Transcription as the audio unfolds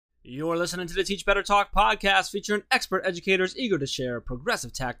You're listening to the Teach Better Talk podcast featuring expert educators eager to share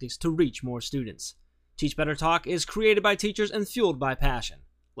progressive tactics to reach more students. Teach Better Talk is created by teachers and fueled by passion.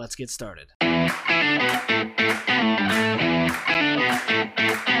 Let's get started.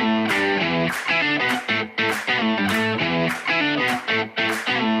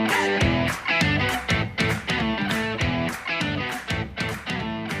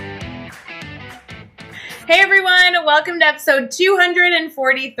 Hey everyone, welcome to episode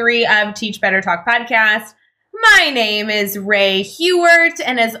 243 of Teach Better Talk podcast. My name is Ray Hewart,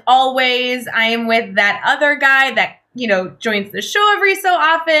 and as always, I am with that other guy that, joins the show every so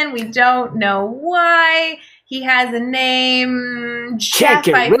often. We don't know why. He has a name. Can't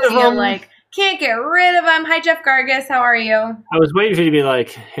get rid of him. Can't get rid of him. Hi, Jeff Gargis. How are you? I was waiting for you to be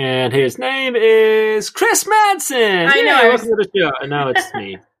like, and his name is Chris Madsen. I know. Welcome to the show. No, it's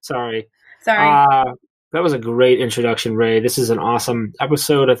me. Sorry. Sorry. That was a great introduction, Ray. This is an awesome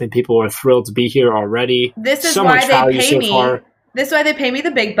episode. I think people are thrilled to be here already. This is why they pay me. This is why they pay me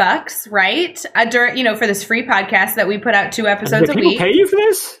the big bucks, right? For this free podcast that we put out 2 episodes a week. People pay you for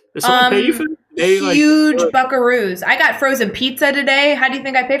this? Does someone pay you for this? Huge buckaroos. I got frozen pizza today. How do you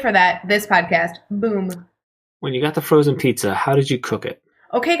think I pay for that? This podcast. Boom. When you got the frozen pizza, how did you cook it?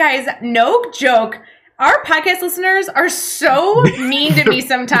 Okay, guys, no joke. Our podcast listeners are so mean to me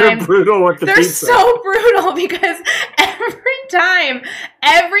sometimes. They're brutal with the pizza. They're so brutal because every time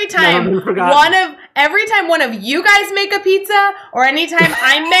one of you guys make a pizza, or anytime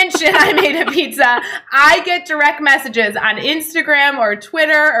I mention I made a pizza, I get direct messages on Instagram or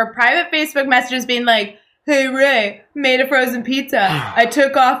Twitter or private Facebook messages being like, "Hey Ray, made a frozen pizza. I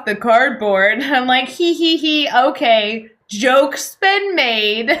took off the cardboard." And I'm like, he, okay, joke's been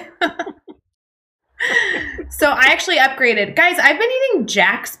made. So I actually upgraded. Guys, I've been eating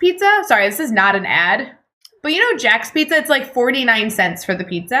Jack's Pizza. Sorry, this is not an ad. But Jack's Pizza, it's like 49 cents for the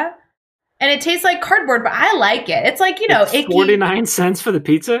pizza. And it tastes like cardboard, but I like it. It's like, it's icky. 49 cents for the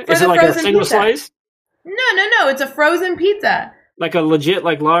pizza? Is it like a single slice? No. It's a frozen pizza. Like a legit,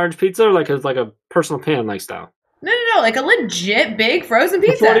 large pizza, or like a personal pan style? No. Like a legit big frozen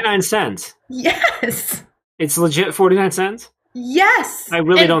pizza. 49 cents? Yes. It's legit 49 cents? Yes. I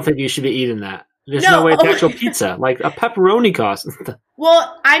really don't think you should be eating that. There's no way it's actual pizza. Like a pepperoni cost.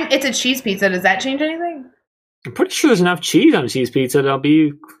 Well, it's a cheese pizza. Does that change anything? I'm pretty sure there's enough cheese on a cheese pizza that'll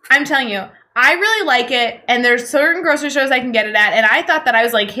be... I'm telling you, I really like it, and there's certain grocery stores I can get it at, and I thought that I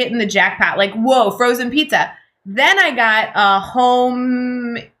was hitting the jackpot. Whoa, frozen pizza. Then I got a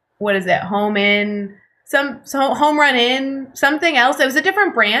home run in, something else. It was a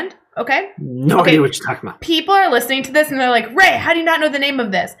different brand. Okay? No idea what you're talking about. People are listening to this and they're like, Ray, how do you not know the name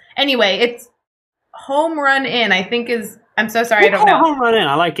of this? Anyway, it's Home Run In, I think is... I'm so sorry, I don't know. Home Run In,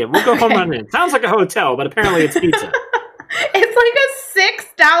 I like it. We'll go Home Run In. Sounds like a hotel, but apparently it's pizza. It's like a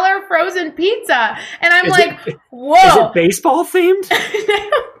 $6 frozen pizza. And I'm whoa. Is it baseball themed?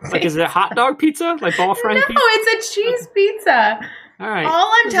 Is it hot dog pizza? Like ball friend pizza? No, it's a cheese pizza. All right.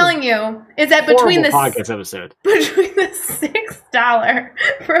 All I'm telling you is that between the $6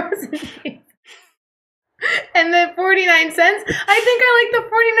 frozen pizza and the 49 cents, I think I like the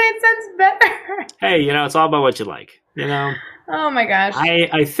 49 cents better. Hey, it's all about what you like. Oh my gosh.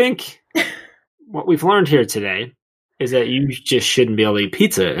 I think what we've learned here today is that you just shouldn't be able to eat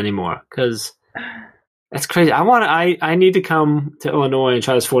pizza anymore, because that's crazy. I need to come to Illinois and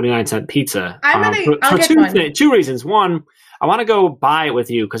try this 49-cent pizza. I'll get two reasons. One, I want to go buy it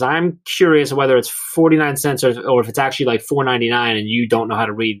with you because I'm curious whether it's 49 cents or if it's actually $4.99 and you don't know how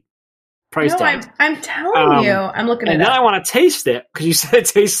to read price tags. I'm telling you. I'm looking at it. And then I want to taste it because you said it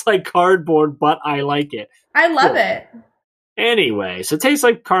tastes like cardboard, but I like it. I love it. Anyway, so it tastes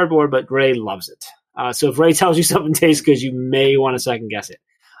like cardboard, but Ray loves it. So if Ray tells you something tastes good, you may want to second guess it.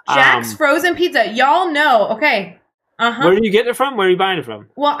 Jack's frozen pizza. Y'all know. Okay. Uh-huh. Where are you getting it from? Where are you buying it from?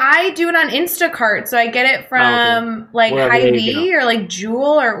 Well, I do it on Instacart, so I get it from Hy-Vee or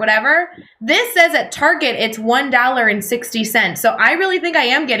Jewel or whatever. This says at Target it's $1.60. So I really think I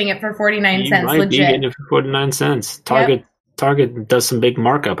am getting it for 49 cents. Might be getting it for 49 cents. Target does some big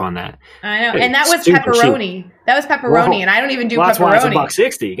markup on that. I know, and that was pepperoni. Cheap. That was pepperoni, and I don't even do pepperoni. That's why it's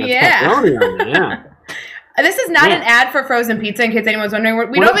 $1.60. You got pepperoni on there, yeah. This is not an ad for frozen pizza, in case anyone's wondering.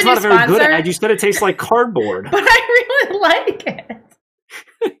 We don't have a new sponsor. It's not a very good ad. You said it tastes like cardboard. But I really like it.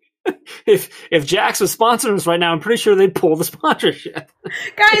 If Jack's was sponsoring us right now, I'm pretty sure they'd pull the sponsorship.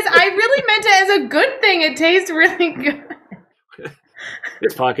 Guys, I really meant it as a good thing. It tastes really good.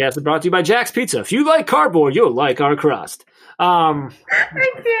 This podcast is brought to you by Jack's Pizza. If you like cardboard, you'll like our crust. I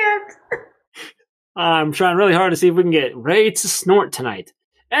can't. I'm trying really hard to see if we can get Ray to snort tonight.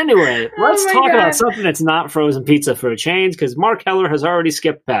 Anyway, let's talk God. about something that's not frozen pizza for a change, because Mark Heller has already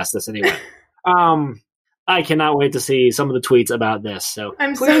skipped past this anyway. I cannot wait to see some of the tweets about this. So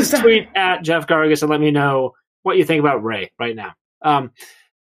please tweet at Jeff Gargas and let me know what you think about Ray right now.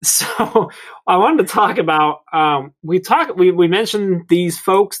 So I wanted to talk about, we mentioned these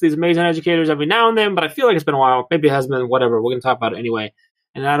folks, these amazing educators every now and then, but I feel like it's been a while. Maybe it has been, whatever. We're going to talk about it anyway.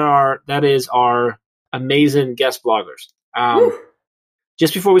 And that is our amazing guest bloggers.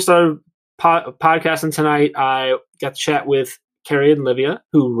 Just before we started podcasting tonight, I got to chat with Carrie and Livia,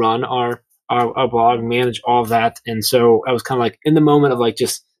 who run our blog, manage all of that. And so I was kind of like in the moment of like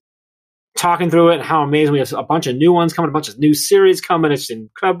just talking through it and how amazing. We have a bunch of new ones coming, a bunch of new series coming. It's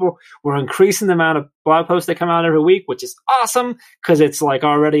incredible. We're increasing the amount of blog posts that come out every week, which is awesome because it's like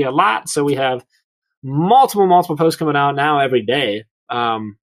already a lot. So we have multiple posts coming out now every day.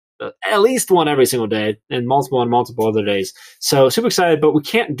 At least one every single day and multiple on multiple other days. So super excited, but we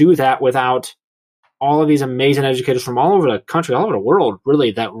can't do that without all of these amazing educators from all over the country, all over the world,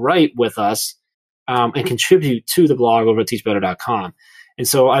 really, that write with us and contribute to the blog over at teachbetter.com. And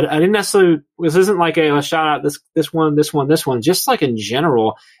so I didn't necessarily, this isn't like let's shout out this one, just like in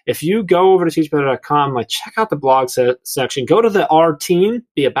general, if you go over to teachbetter.com, like check out the blog section, go to the Our Team,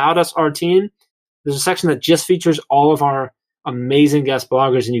 the About Us Our Team. There's a section that just features all of our amazing guest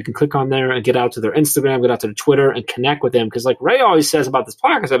bloggers, and you can click on there and get out to their Instagram, get out to their Twitter, and connect with them. Because like Ray always says about this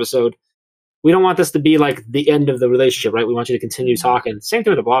podcast episode, we don't want this to be like the end of the relationship, right? We want you to continue talking. Same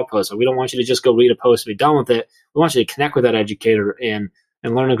thing with a blog post. So we don't want you to just go read a post and be done with it. We want you to connect with that educator and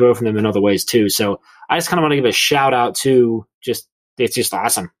learn and grow from them in other ways too. So I just kind of want to give a shout out to it's just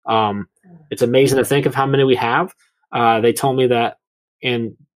awesome. It's amazing to think of how many we have. They told me that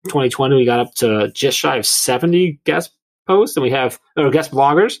in 2020 we got up to just shy of 70 guest posts, and we have guest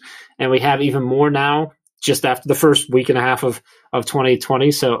bloggers, and we have even more now just after the first week and a half of 2020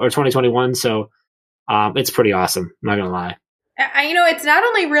 or 2021. So it's pretty awesome, I'm not gonna lie. It's not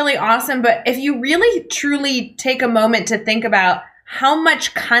only really awesome, but if you really truly take a moment to think about how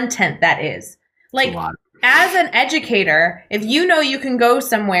much content that is, like as an educator, if you know you can go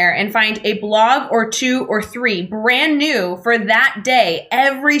somewhere and find a blog or 2 or 3 brand new for that day,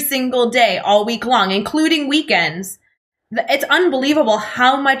 every single day, all week long, including weekends, it's unbelievable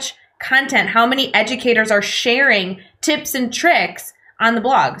how much content, how many educators are sharing tips and tricks on the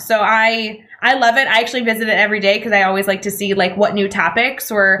blog. So I love it. I actually visit it every day because I always like to see like what new topics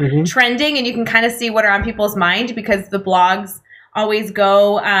were trending, and you can kind of see what are on people's mind because the blogs always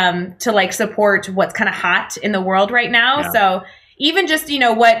go to like support what's kind of hot in the world right now. Yeah. So even just,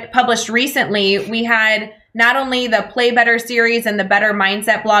 what published recently, we had not only the Play Better series and the Better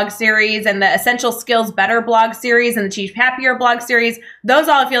Mindset blog series and the Essential Skills Better blog series and the Teach Happier blog series. Those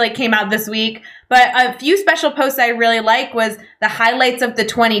all I feel like came out this week. But a few special posts I really like was the highlights of the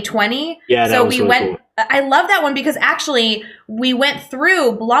 2020. Yeah, so we went. Cool. I love that one because actually we went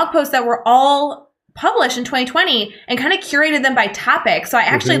through blog posts that were all published in 2020 and kind of curated them by topic. So I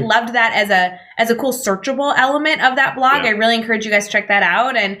actually loved that as a cool searchable element of that blog. Yeah. I really encourage you guys to check that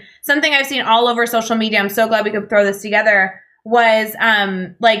out. And something I've seen all over social media, I'm so glad we could throw this together, was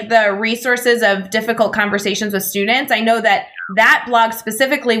like the resources of difficult conversations with students. I know that blog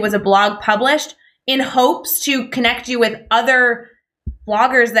specifically was a blog published in hopes to connect you with other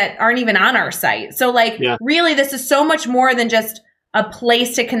bloggers that aren't even on our site. So really, this is so much more than just a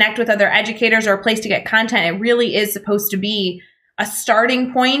place to connect with other educators or a place to get content. It really is supposed to be a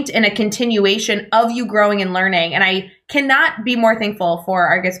starting point and a continuation of you growing and learning. And I cannot be more thankful for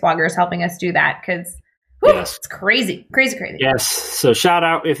our guest bloggers helping us do that because it's crazy. Yes. So shout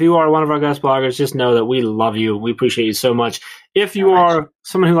out. If you are one of our guest bloggers, just know that we love you. We appreciate you so much. If you are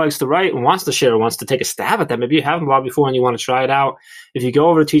someone who likes to write and wants to share, wants to take a stab at that, maybe you haven't blogged before and you want to try it out. If you go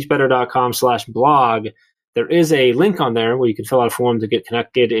over to teachbetter.com/blog, there is a link on there where you can fill out a form to get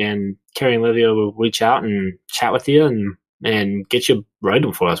connected, and Carrie and Livia will reach out and chat with you and get you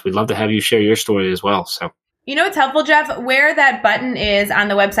writing for us. We'd love to have you share your story as well. So, it's helpful, Jeff, where that button is on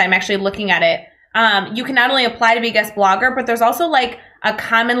the website. I'm actually looking at it. You can not only apply to be a guest blogger, but there's also like a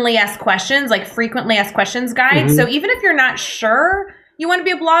commonly asked questions, like frequently asked questions guide. So even if you're not sure you want to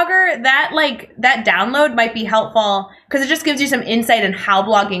be a blogger, that download might be helpful because it just gives you some insight in how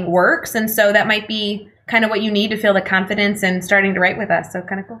blogging works. And so that might be kind of what you need to feel the confidence in starting to write with us. So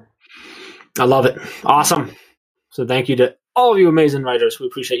kind of cool. I love it. Awesome. So thank you to all of you amazing writers. We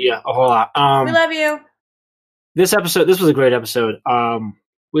appreciate you a whole lot. We love you. This was a great episode.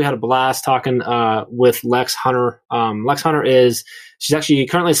 We had a blast talking with Lex Hunter. Lex Hunter she's actually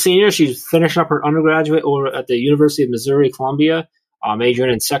currently a senior. She's finishing up her undergraduate over at the University of Missouri, Columbia,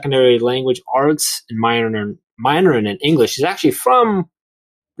 majoring in secondary language arts and minoring in English. She's actually from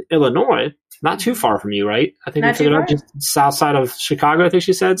Illinois, not too far from you, right? I think we Not too figured out far. just south side of Chicago, I think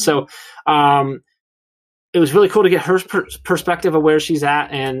she said. So it was really cool to get her perspective of where she's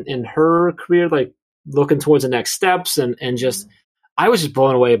at and in her career, like looking towards the next steps and just, I was just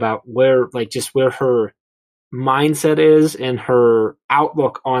blown away about where her mindset is and her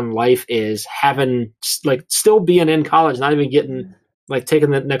outlook on life is, having like still being in college, not even getting like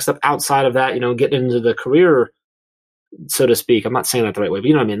taking the next step outside of that, getting into the career, so to speak. I'm not saying that the right way, but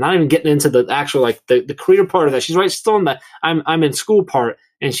you know what I mean? Not even getting into the actual, like the career part of that. She's right still in the I'm in school part,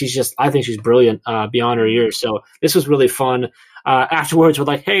 and I think she's brilliant beyond her years. So this was really fun. Afterwards, we're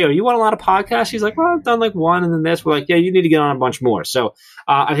like, hey, are you on a lot of podcasts? She's like, well, I've done like one, and then this. We're like, yeah, you need to get on a bunch more. So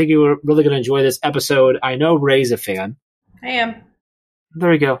I think you were really going to enjoy this episode. I know Ray's a fan. I am. There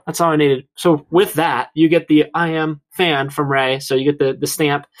we go. That's all I needed. So with that, you get the I am fan from Ray. So you get the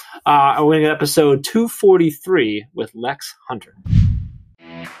stamp. We're going to get episode 243 with Lex Hunter.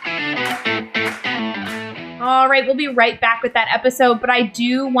 All right, we'll be right back with that episode, but I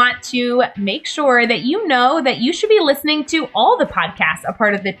do want to make sure that you know that you should be listening to all the podcasts, a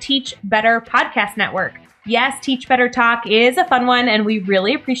part of the Teach Better Podcast Network. Yes, Teach Better Talk is a fun one, and we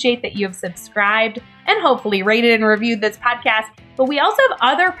really appreciate that you have subscribed and hopefully rated and reviewed this podcast. But we also have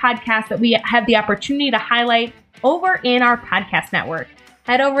other podcasts that we have the opportunity to highlight over in our podcast network.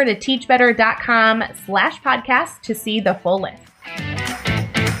 Head over to teachbetter.com/podcast to see the full list.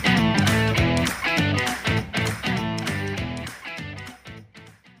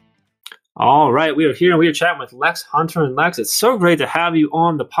 All right, we are here and we are chatting with Lex Hunter. And Lex, it's so great to have you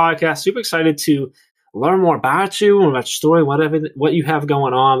on the podcast. Super excited to learn more about you and about your story, what you have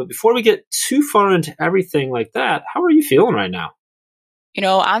going on. But before we get too far into everything like that, how are you feeling right now?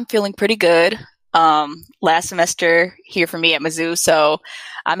 I'm feeling pretty good. Last semester here for me at Mizzou, so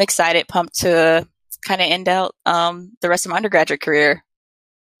I'm excited, pumped to kind of end out the rest of my undergraduate career.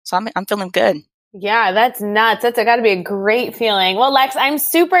 So I'm feeling good. Yeah, that's nuts. That's got to be a great feeling. Well, Lex, I'm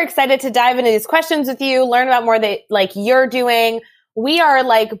super excited to dive into these questions with you, learn about more that like you're doing. We are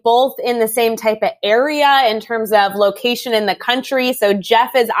like both in the same type of area in terms of location in the country. So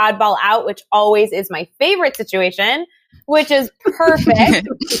Jeff is oddball out, which always is my favorite situation, which is perfect.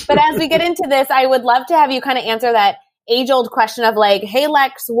 But as we get into this, I would love to have you kind of answer that age-old question of like, hey,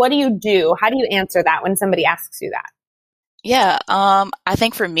 Lex, what do you do? How do you answer that when somebody asks you that? Yeah, I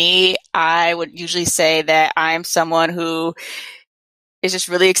think for me, I would usually say that I'm someone who is just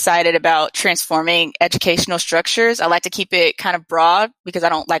really excited about transforming educational structures. I like to keep it kind of broad because I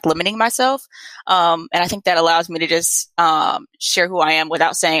don't like limiting myself. And I think that allows me to just share who I am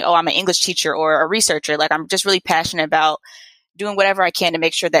without saying, oh, I'm an English teacher or a researcher. Like, I'm just really passionate about doing whatever I can to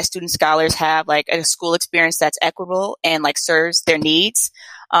make sure that student scholars have like a school experience that's equitable and like serves their needs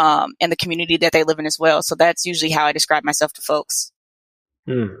and the community that they live in as well. So that's usually how I describe myself to folks.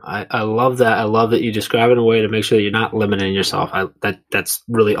 I love that. I love that you describe it in a way to make sure that you're not limiting yourself. That's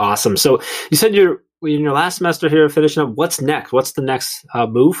really awesome. So you said you're in your last semester here, finishing up. What's next? What's the next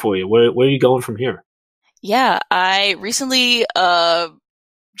move for you? Where are you going from here? Yeah, I recently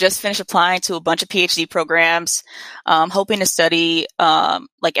just finished applying to a bunch of PhD programs, hoping to study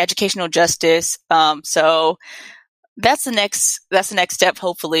like educational justice. So that's the next step.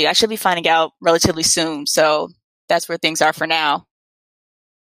 Hopefully, I should be finding out relatively soon. So that's where things are for now.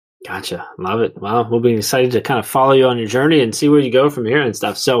 Gotcha. Love it. Well, we'll be excited to kind of follow you on your journey and see where you go from here and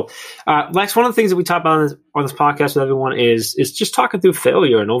stuff. So, Lex, one of the things that we talk about on this podcast with everyone is just talking through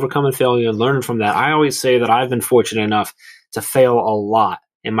failure and overcoming failure and learning from that. I always say that I've been fortunate enough to fail a lot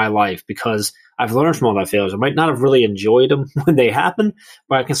in my life because I've learned from all my failures. I might not have really enjoyed them when they happen,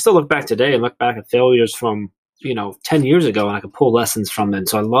 but I can still look back today and look back at failures from 10 years ago, and I could pull lessons from them.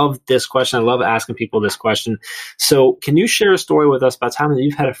 So I love this question. I love asking people this question. So can you share a story with us about time that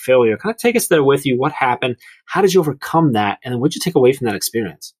you've had a failure? Kind of take us there with you. What happened? How did you overcome that? And then what did you take away from that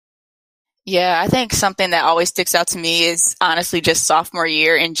experience? Yeah, I think something that always sticks out to me is honestly just sophomore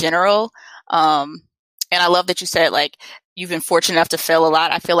year in general. And I love that you said like you've been fortunate enough to fail a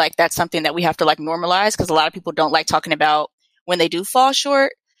lot. I feel like that's something that we have to like normalize because a lot of people don't like talking about when they do fall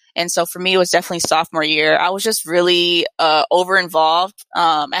short. And so for me, it was definitely sophomore year. I was just really over involved.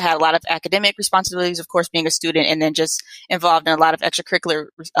 I had a lot of academic responsibilities, of course, being a student, and then just involved in a lot of extracurricular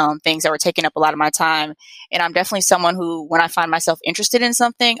things that were taking up a lot of my time. And I'm definitely someone who, when I find myself interested in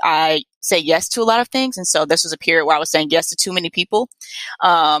something, I say yes to a lot of things. And so this was a period where I was saying yes to too many people.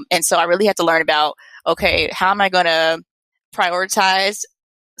 And so I really had to learn about, okay, how am I going to prioritize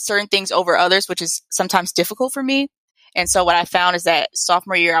certain things over others, which is sometimes difficult for me. And so what I found is that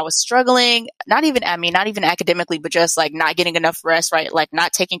sophomore year, I was struggling, not even academically, but just like not getting enough rest, right? Like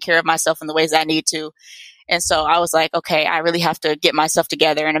not taking care of myself in the ways I need to. And so I was like, okay, I really have to get myself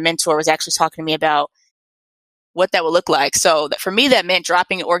together. And a mentor was actually talking to me about what that would look like. So for me, that meant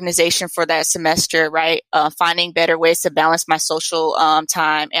dropping an organization for that semester, right? Finding better ways to balance my social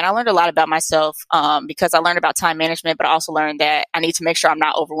time. And I learned a lot about myself because I learned about time management, but I also learned that I need to make sure I'm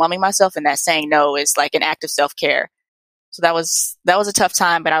not overwhelming myself, and that saying no is like an act of self-care. So that was a tough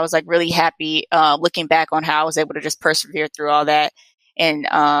time, but I was like really happy looking back on how I was able to just persevere through all that and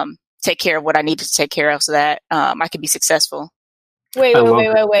take care of what I needed to take care of so that I could be successful. Wait.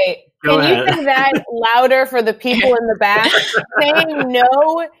 Can you say that louder for the people in the back? Saying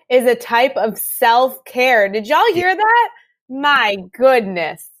no is a type of self-care. Did y'all hear that? My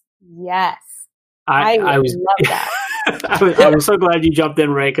goodness. Yes. I love that. I was so glad you jumped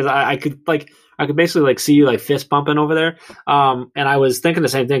in, Ray, because I could basically like see you like fist bumping over there. And I was thinking the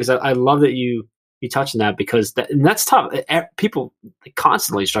same thing because I love that you touched on that because that's tough. People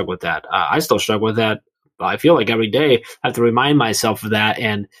constantly struggle with that. I still struggle with that. I feel like every day I have to remind myself of that.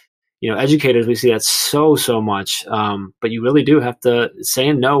 And, educators, we see that so much. But you really do have to,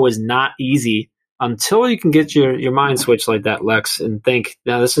 saying no is not easy until you can get your mind switched like that, Lex, and think,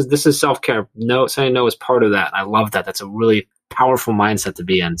 now this is self-care. No, saying no is part of that. I love that. That's a really powerful mindset to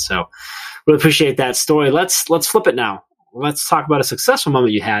be in. So really appreciate that story. Let's flip it now. Let's talk about a successful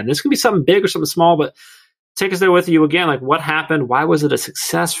moment you had. And this could be something big or something small, but take us there with you again. Like, what happened? Why was it a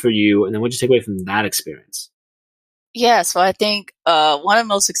success for you? And then what did you take away from that experience? Yeah, so I think one of the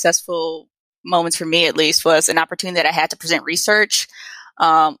most successful moments for me, at least, was an opportunity that I had to present research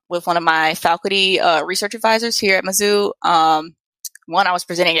with one of my faculty research advisors here at Mizzou. One, I was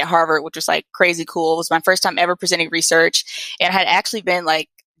presenting at Harvard, which was like crazy cool. It was my first time ever presenting research, and I had actually been like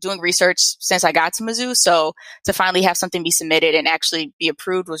doing research since I got to Mizzou. So to finally have something be submitted and actually be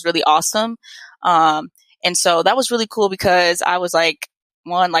approved was really awesome. And so that was really cool because I was like,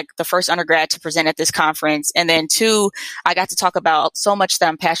 one, like the first undergrad to present at this conference. And then two, I got to talk about so much that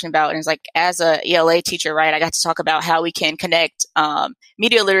I'm passionate about. And it's like, as a ELA teacher, right, I got to talk about how we can connect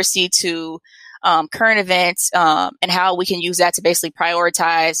media literacy to current events and how we can use that to basically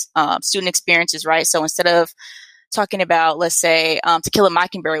prioritize student experiences, right? So instead of talking about, let's say, To Kill a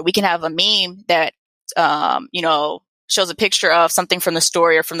Mockingbird, we can have a meme that, shows a picture of something from the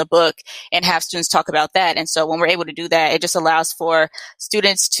story or from the book and have students talk about that. And so when we're able to do that, it just allows for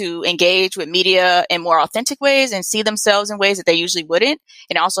students to engage with media in more authentic ways and see themselves in ways that they usually wouldn't.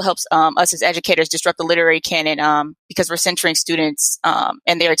 And it also helps us as educators disrupt the literary canon because we're centering students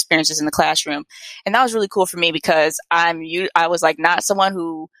and their experiences in the classroom. And that was really cool for me because I was like not someone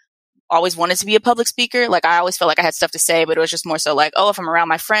who always wanted to be a public speaker. Like I always felt like I had stuff to say, but it was just more so like, oh, if I'm around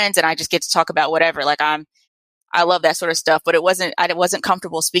my friends and I just get to talk about whatever, like I love that sort of stuff, but I wasn't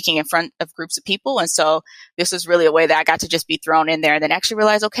comfortable speaking in front of groups of people. And so this was really a way that I got to just be thrown in there and then actually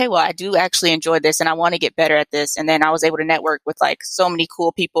realize, okay, well, I do actually enjoy this and I want to get better at this. And then I was able to network with like so many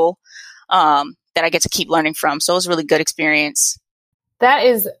cool people that I get to keep learning from. So it was a really good experience. That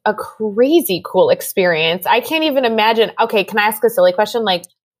is a crazy cool experience. I can't even imagine. Okay, can I ask a silly question? Like,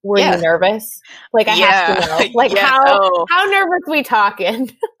 were you nervous? Like, I have to know. Like, how nervous we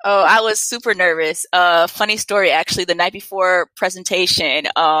talking? Oh, I was super nervous. Funny story, actually, the night before presentation,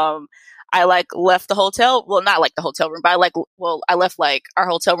 I like left the hotel. Well, not like the hotel room, but I left like our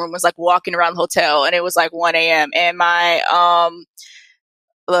hotel room was like walking around the hotel and it was like 1 a.m. And my,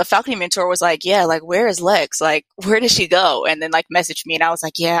 the faculty mentor was like, yeah, like, where is Lex? Like, where did she go? And then like messaged me and I was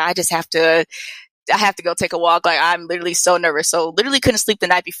like, yeah, I have to go take a walk. Like, I'm literally so nervous. So literally couldn't sleep the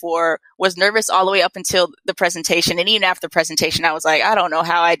night before, was nervous all the way up until the presentation. And even after the presentation, I was like, I don't know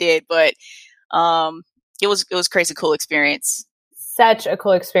how I did, but, it was crazy cool experience. Such a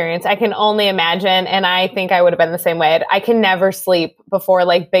cool experience. I can only imagine. And I think I would have been the same way. I can never sleep before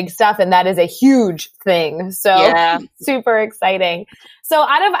like big stuff. And that is a huge thing. So super exciting. So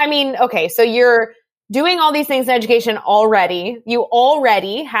so you're doing all these things in education already. You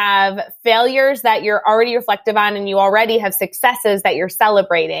already have failures that you're already reflective on and you already have successes that you're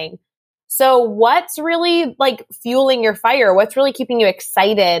celebrating. So what's really like fueling your fire? What's really keeping you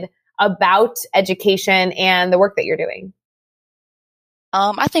excited about education and the work that you're doing?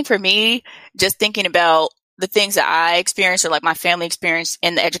 I think for me, just thinking about the things that I experienced or like my family experienced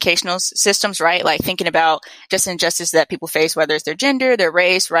in the educational systems, right? Like thinking about just injustice that people face, whether it's their gender, their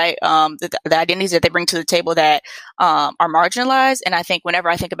race, right? The identities that they bring to the table that are marginalized. And I think whenever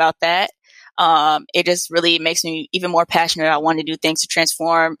I think about that, it just really makes me even more passionate. I want to do things to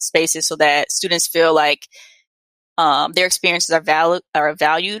transform spaces so that students feel like their experiences are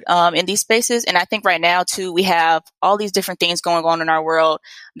valued in these spaces. And I think right now too, we have all these different things going on in our world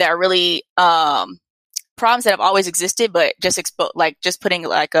that are really problems that have always existed, but just just putting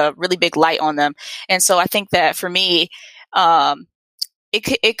like a really big light on them. And so I think that for me,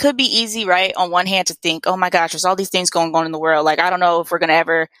 it could be easy, right? On one hand to think, oh my gosh, there's all these things going on in the world. Like, I don't know if we're going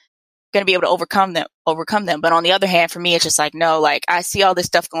to be able to overcome them. But on the other hand, for me, it's just like, no, like I see all this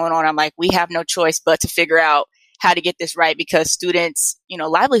stuff going on. I'm like, we have no choice but to figure out how to get this right, because students,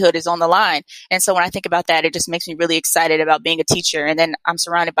 livelihood is on the line. And so when I think about that, it just makes me really excited about being a teacher. And then I'm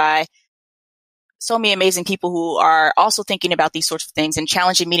surrounded by so many amazing people who are also thinking about these sorts of things and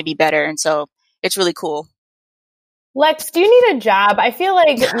challenging me to be better. And so it's really cool. Lex, do you need a job? I feel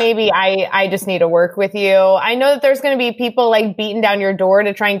like maybe I just need to work with you. I know that there's going to be people like beating down your door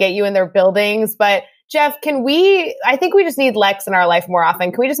to try and get you in their buildings, but Jeff, I think we just need Lex in our life more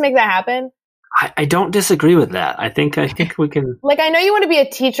often. Can we just make that happen? I don't disagree with that. I think we can. Like, I know you want to be a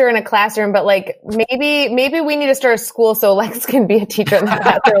teacher in a classroom, but like maybe we need to start a school so Lex can be a teacher in the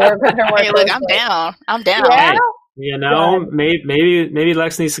classroom. Hey, look, I'm down. Yeah? Hey, maybe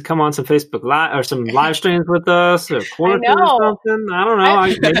Lex needs to come on some Facebook Live or some live streams with us or quarter or something. I don't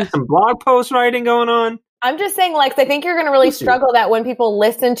know. Maybe some blog post writing going on. I'm just saying, Lex, I think you're going to really struggle that when people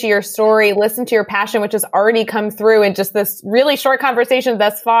listen to your story, listen to your passion, which has already come through in just this really short conversation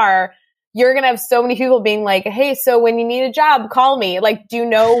thus far. You're going to have so many people being like, hey, so when you need a job, call me. Like, do you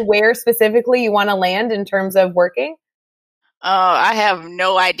know where specifically you want to land in terms of working? I have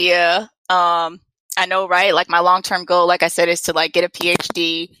no idea. I know, right? Like my long-term goal, like I said, is to like get a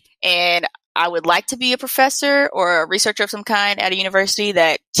PhD, and I would like to be a professor or a researcher of some kind at a university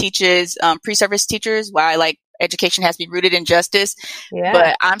that teaches pre-service teachers why like education has to be rooted in justice. Yeah.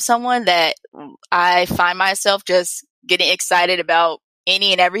 But I'm someone that I find myself just getting excited about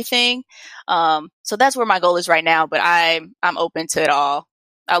any and everything. So that's where my goal is right now, but I'm open to it all.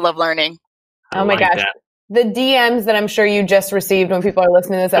 I love learning. Oh my gosh. That. The DMs that I'm sure you just received when people are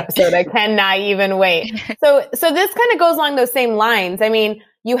listening to this episode, I cannot even wait. So this kind of goes along those same lines. I mean,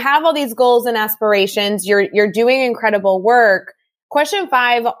 you have all these goals and aspirations. You're doing incredible work. Question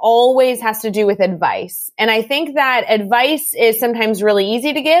 5 always has to do with advice. And I think that advice is sometimes really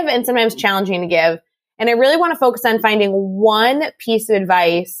easy to give and sometimes challenging to give. And I really want to focus on finding one piece of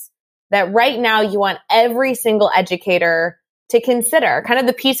advice that right now you want every single educator to consider, kind of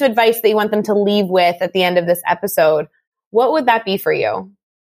the piece of advice that you want them to leave with at the end of this episode. What would that be for you?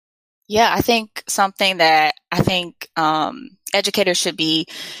 Yeah, I think something that educators should be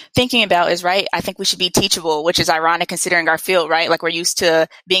thinking about is, right, I think we should be teachable, which is ironic considering our field, right? Like we're used to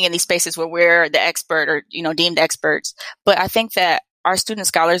being in these spaces where we're the expert or, deemed experts. But I think that our student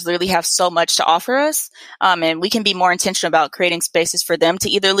scholars literally have so much to offer us. And we can be more intentional about creating spaces for them to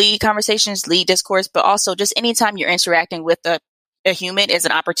either lead conversations, lead discourse, but also just anytime you're interacting with a human is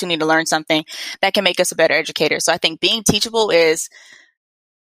an opportunity to learn something that can make us a better educator. So I think being teachable is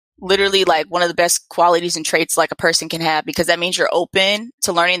literally like one of the best qualities and traits like a person can have, because that means you're open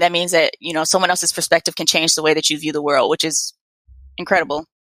to learning. That means that, someone else's perspective can change the way that you view the world, which is incredible.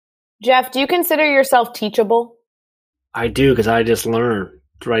 Jeff, do you consider yourself teachable? I do, because I just learned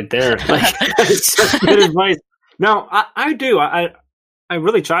right there. Like, it's such good advice. No, I do. I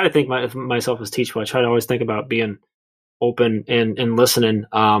really try to think myself as teachable. I try to always think about being open and listening.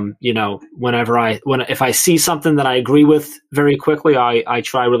 If I see something that I agree with very quickly, I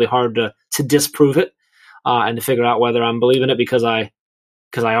try really hard to disprove it and to figure out whether I'm believing it because I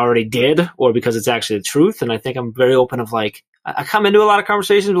already did or because it's actually the truth. And I think I'm very open of like, I come into a lot of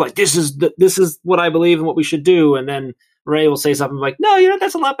conversations like, this is what I believe and what we should do. And then Ray will say something like, no,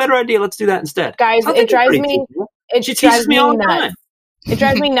 that's a lot better idea. Let's do that instead. Guys, it drives me all the time. It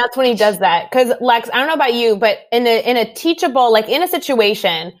drives me nuts when he does that. Cause Lex, I don't know about you, but in a teachable, like in a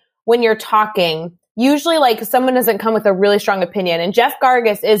situation when you're talking, usually like someone doesn't come with a really strong opinion. And Jeff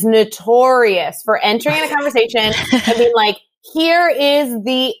Gargas is notorious for entering in a conversation and being like, here is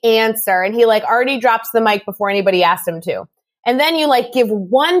the answer. And he like already drops the mic before anybody asks him to. And then you like give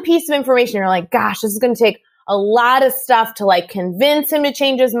one piece of information. You're like, gosh, this is going to take a lot of stuff to like convince him to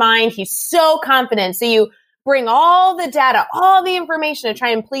change his mind. He's so confident. So you bring all the data, all the information to try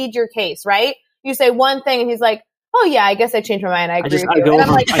and plead your case, right? You say one thing and he's like, oh yeah, I guess I changed my mind. I agree with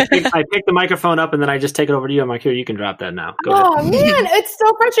you. I pick the microphone up and then I just take it over to you. I'm like, here, you can drop that now. Go ahead. Man, it's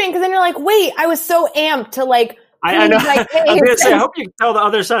so frustrating because then you're like, wait, I was so amped to like, I know. I was gonna say, I hope you can tell the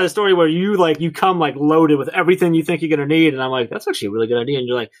other side of the story where you come like loaded with everything you think you're gonna need, and I'm like, that's actually a really good idea, and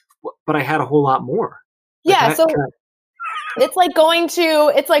you're like, but I had a whole lot more. Yeah, so it's like going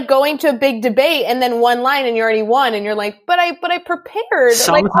to a big debate, and then one line, and you already won, and you're like, but I prepared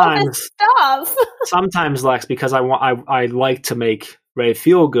like all this stuff. Sometimes, Lex, because I like to make Ray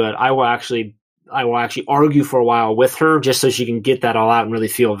feel good, I will actually I will actually argue for a while with her just so she can get that all out and really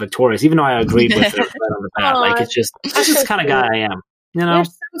feel victorious, even though I agreed with her right on the bat. Like, that's just the kind of guy I am. You know? You're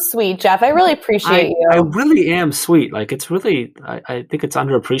so sweet, Jeff. I really appreciate you. I really am sweet. Like, it's really, I think it's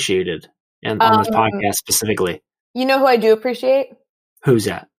underappreciated on this podcast specifically. You know who I do appreciate? Who's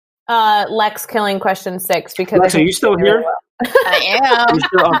that? Lex killing question 6 because Lex, are you still here? I am.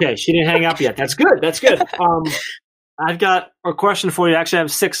 Okay, she didn't hang up yet. That's good. That's good. I've got a question for you. Actually, I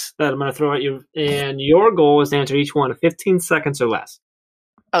have 6 that I'm going to throw at you, and your goal is to answer each one in 15 seconds or less.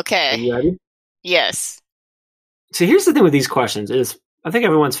 Okay. Are you ready? Yes. So here's the thing with these questions is I think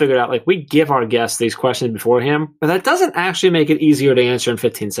everyone's figured out, like, we give our guests these questions beforehand, but that doesn't actually make it easier to answer in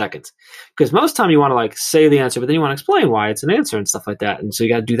 15 seconds. Because most time you want to, like, say the answer, but then you want to explain why it's an answer and stuff like that. And so you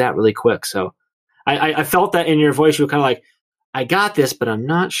got to do that really quick. So I felt that in your voice. You were kind of like, I got this, but I'm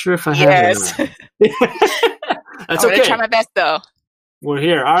not sure if I have it. That's okay. I'm going to try my best, though. We're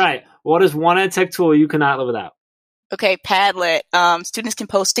here. All right. What is one ed tech tool you cannot live without? Okay, Padlet. Students can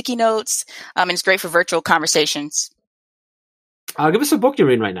post sticky notes, and it's great for virtual conversations. Give us a book you're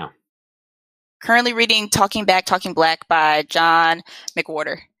reading right now. Currently reading Talking Back, Talking Black by John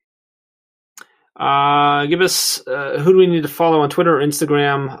McWhorter. Give us, who do we need to follow on Twitter or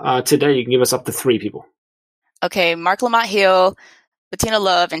Instagram today? You can give us up to 3 people. Okay, Mark Lamont Hill, Bettina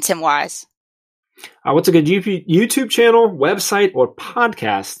Love, and Tim Wise. What's a good YouTube channel, website, or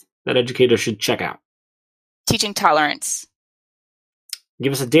podcast that educators should check out? Teaching Tolerance.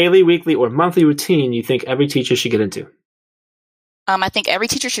 Give us a daily, weekly, or monthly routine you think every teacher should get into. I think every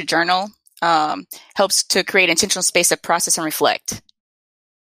teacher should journal. Helps to create intentional space to process and reflect.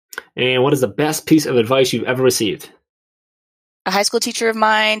 And what is the best piece of advice you've ever received? A high school teacher of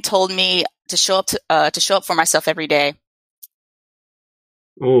mine told me to show up for myself every day.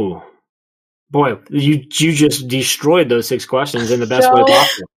 Ooh, boy, you just destroyed those 6 questions in the best way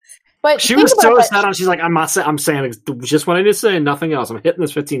possible. But she was so set on. She's like, I'm saying just what I need to say and nothing else. I'm hitting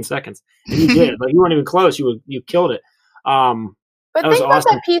this 15 seconds, and you did. Like, you weren't even close. You killed it. But think about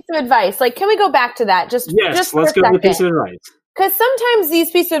that piece of advice. Like, can we go back to that? Just let's go to the piece of advice. Because sometimes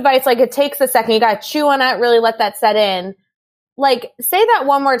these pieces of advice, like, it takes a second. You got to chew on it, really let that set in. Like, say that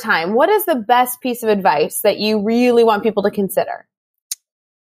one more time. What is the best piece of advice that you really want people to consider?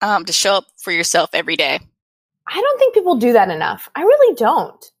 To show up for yourself every day. I don't think people do that enough. I really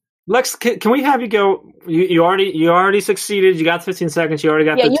don't. Lex, can we have you go? You already succeeded. You got 15 seconds. You already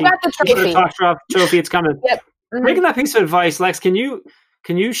got you got the trophy. Trophy. It's coming. Yep. Mm-hmm. Making that piece of advice, Lex, can you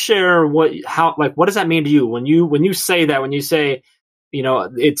share what does that mean to you when you say that, when you say, you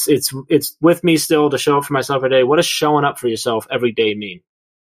know, it's with me still to show up for myself every day? What does showing up for yourself every day mean?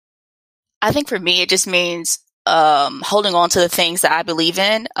 I think for me, it just means holding on to the things that I believe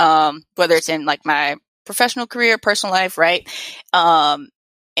in, whether it's in like my professional career, personal life, right?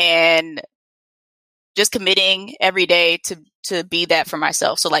 And just committing every day to be that for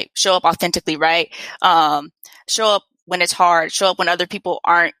myself. So like show up authentically, right? Show up when it's hard, show up when other people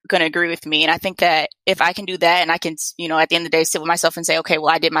aren't going to agree with me. And I think that if I can do that and I can, you know, at the end of the day, sit with myself and say, okay,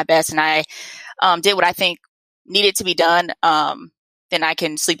 well, I did my best and I did what I think needed to be done, then I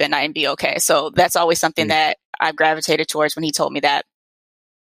can sleep at night and be okay. So that's always something that I've gravitated towards when he told me that.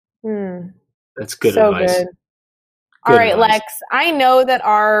 That's good advice. Good. All right, Lex, I know that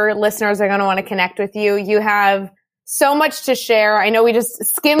our listeners are going to want to connect with you. You have so much to share. I know we just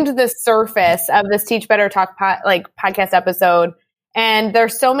skimmed the surface of this Teach Better Talk podcast episode, and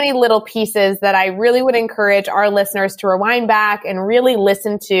there's so many little pieces that I really would encourage our listeners to rewind back and really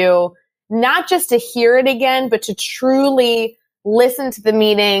listen to, not just to hear it again, but to truly listen to the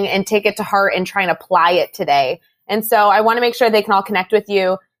meeting and take it to heart and try and apply it today. And so I want to make sure they can all connect with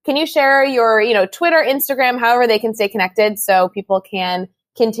you. Can you share your, Twitter, Instagram, however they can stay connected so people can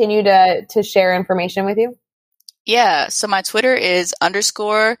continue to share information with you? Yeah. So my Twitter is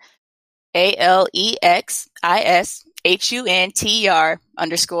 _AlexisHunter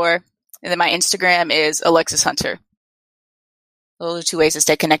 _. And then my Instagram is Alexis Hunter. Those are 2 ways to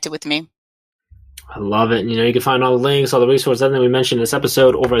stay connected with me. I love it. And, you can find all the links, all the resources, everything we mentioned in this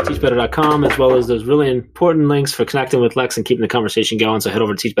episode over at teachbetter.com, as well as those really important links for connecting with Lex and keeping the conversation going. So head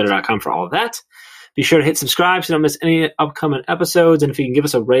over to teachbetter.com for all of that. Be sure to hit subscribe so you don't miss any upcoming episodes. And if you can give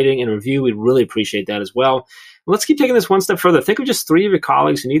us a rating and review, we'd really appreciate that as well. Let's keep taking this one step further. Think of just 3 of your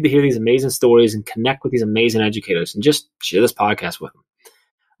colleagues who need to hear these amazing stories and connect with these amazing educators, and just share this podcast with them.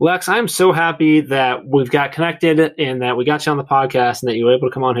 Lex, I'm so happy that we've got connected and that we got you on the podcast and that you were able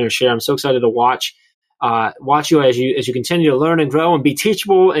to come on here and share. I'm so excited to watch you as you continue to learn and grow and be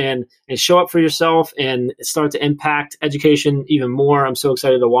teachable and show up for yourself and start to impact education even more. I'm so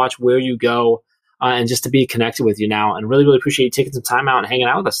excited to watch where you go and just to be connected with you now, and really, really appreciate you taking some time out and hanging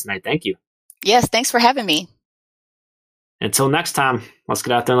out with us tonight. Thank you. Yes, thanks for having me. Until next time, let's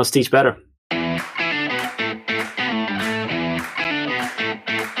get out there and let's teach better.